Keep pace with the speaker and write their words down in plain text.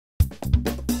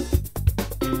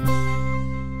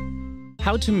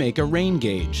How to make a rain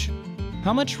gauge.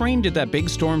 How much rain did that big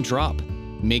storm drop?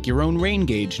 Make your own rain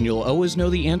gauge and you'll always know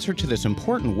the answer to this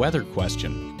important weather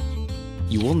question.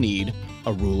 You will need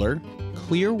a ruler,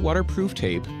 clear waterproof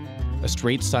tape, a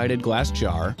straight-sided glass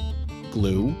jar,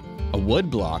 glue, a wood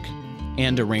block,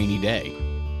 and a rainy day.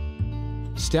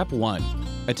 Step 1.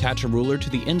 Attach a ruler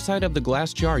to the inside of the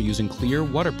glass jar using clear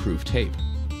waterproof tape.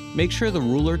 Make sure the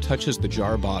ruler touches the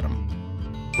jar bottom.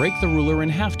 Break the ruler in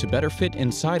half to better fit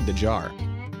inside the jar.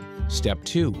 Step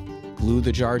 2. Glue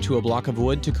the jar to a block of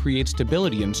wood to create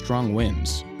stability in strong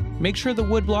winds. Make sure the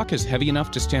wood block is heavy enough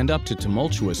to stand up to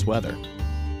tumultuous weather.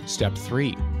 Step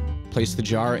 3. Place the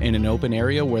jar in an open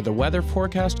area where the weather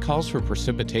forecast calls for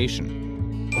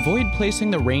precipitation. Avoid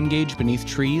placing the rain gauge beneath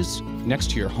trees,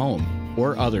 next to your home,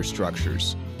 or other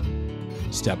structures.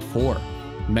 Step 4.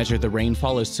 Measure the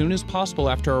rainfall as soon as possible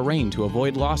after a rain to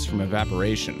avoid loss from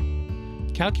evaporation.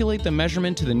 Calculate the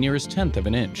measurement to the nearest tenth of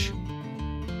an inch.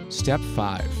 Step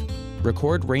 5.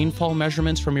 Record rainfall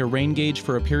measurements from your rain gauge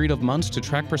for a period of months to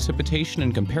track precipitation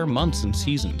and compare months and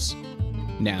seasons.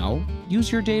 Now,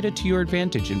 use your data to your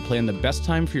advantage and plan the best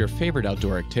time for your favorite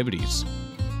outdoor activities.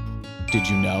 Did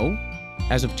you know?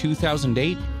 As of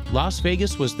 2008, Las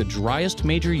Vegas was the driest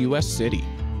major U.S. city,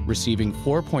 receiving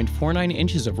 4.49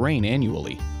 inches of rain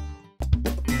annually.